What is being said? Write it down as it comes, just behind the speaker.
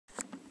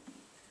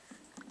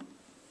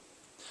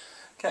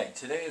Okay,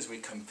 today as we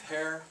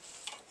compare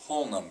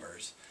whole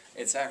numbers,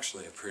 it's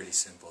actually a pretty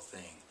simple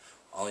thing.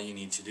 All you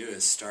need to do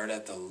is start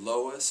at the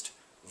lowest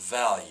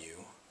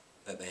value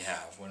that they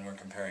have when we're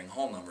comparing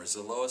whole numbers.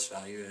 The lowest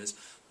value is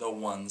the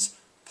ones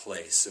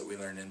place that we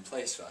learned in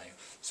place value.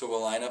 So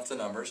we'll line up the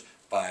numbers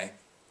by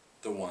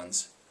the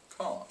ones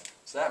column.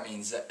 So that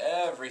means that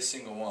every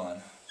single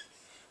one,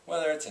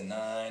 whether it's a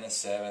 9, a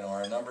 7,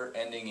 or a number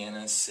ending in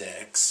a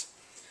 6,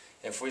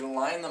 if we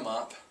line them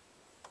up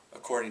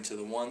according to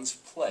the ones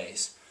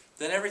place,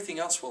 then everything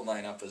else will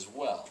line up as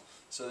well.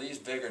 So these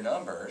bigger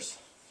numbers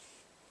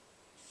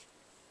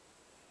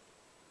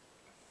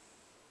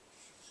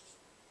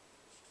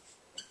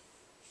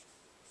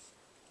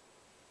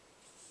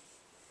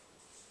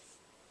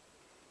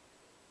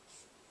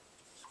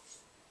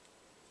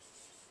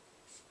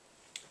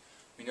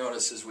we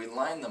notice as we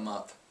line them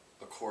up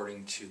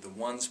according to the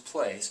ones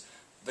place,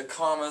 the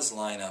commas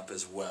line up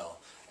as well.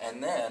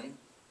 And then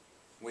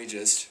we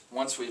just,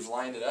 once we've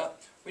lined it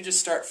up, we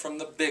just start from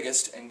the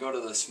biggest and go to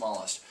the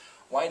smallest.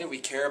 Why do we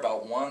care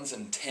about ones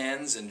and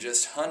tens and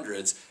just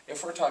hundreds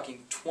if we're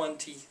talking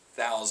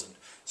 20,000?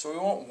 So we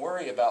won't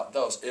worry about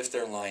those if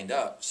they're lined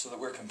up, so that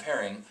we're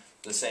comparing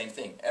the same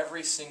thing.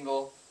 Every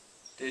single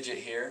digit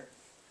here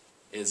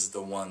is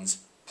the ones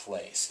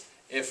place.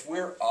 If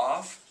we're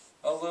off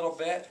a little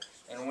bit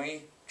and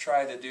we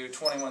try to do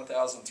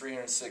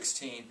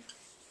 21,316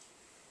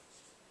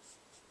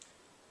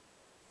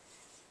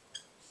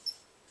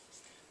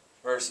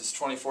 versus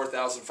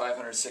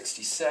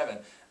 24,567,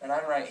 and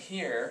I'm right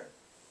here,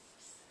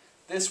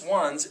 this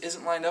ones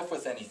isn't lined up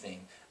with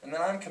anything. And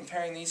then I'm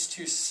comparing these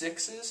two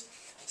sixes,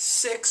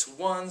 6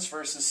 ones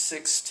versus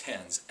 6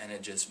 tens, and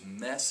it just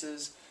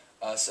messes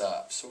us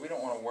up. So we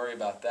don't want to worry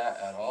about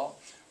that at all.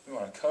 We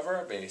want to cover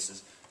our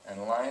bases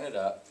and line it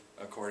up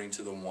according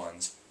to the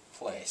ones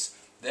place.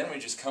 Then we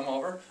just come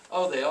over,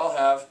 oh, they all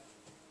have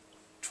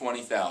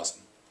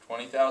 20,000.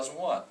 20,000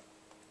 what?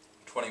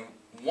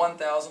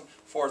 21,000,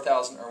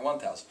 4,000, or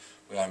 1,000.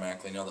 We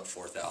automatically know that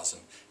 4,000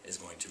 is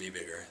going to be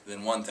bigger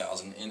than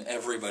 1,000 in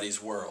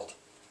everybody's world.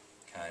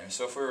 Okay,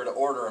 so if we were to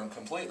order them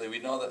completely,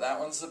 we'd know that that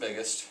one's the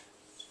biggest.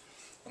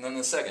 And then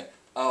the second,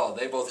 oh,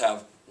 they both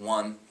have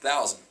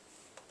 1,000.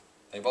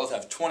 They both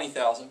have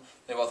 20,000.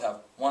 They both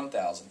have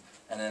 1,000.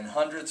 And then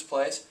hundreds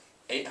place,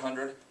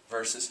 800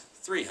 versus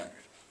 300.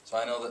 So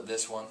I know that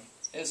this one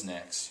is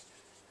next,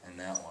 and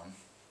that one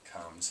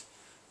comes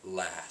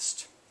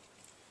last.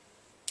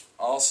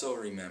 Also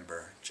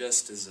remember,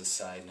 just as a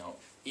side note,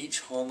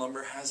 each whole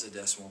number has a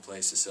decimal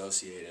place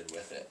associated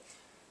with it.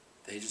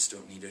 They just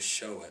don't need to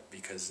show it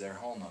because they're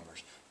whole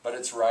numbers. But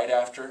it's right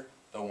after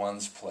the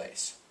ones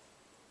place.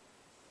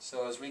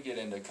 So as we get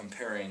into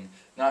comparing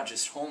not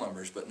just whole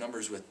numbers, but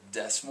numbers with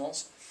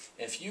decimals,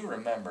 if you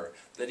remember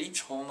that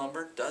each whole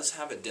number does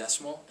have a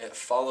decimal, it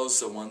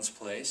follows the ones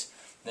place,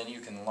 then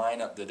you can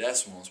line up the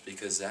decimals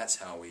because that's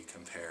how we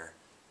compare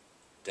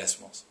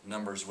decimals,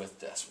 numbers with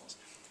decimals.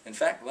 In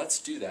fact, let's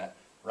do that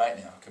right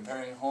now,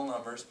 comparing whole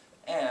numbers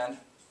and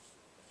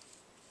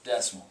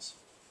decimals.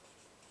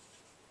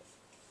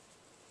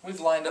 We've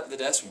lined up the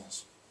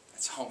decimals.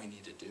 That's all we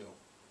need to do.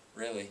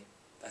 Really,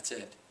 that's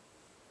it.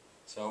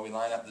 So we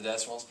line up the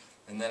decimals,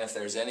 and then if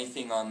there's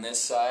anything on this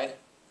side,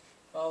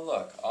 well,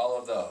 look, all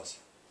of those.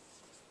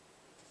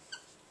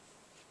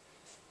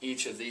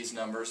 Each of these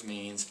numbers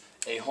means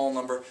a whole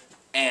number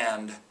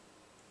and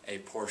a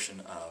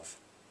portion of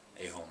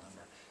a whole number.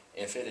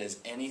 If it is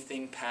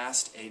anything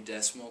past a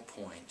decimal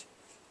point,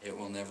 it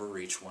will never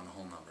reach one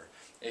whole number.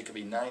 It could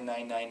be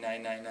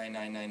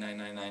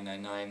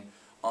 9999999999999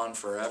 on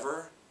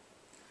forever,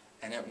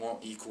 and it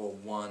won't equal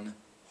one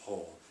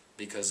whole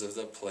because of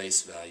the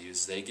place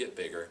values. They get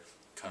bigger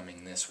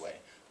coming this way.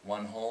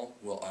 One whole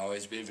will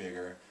always be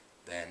bigger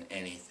than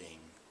anything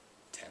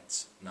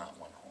tenths, not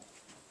one whole.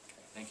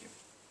 Okay, thank you.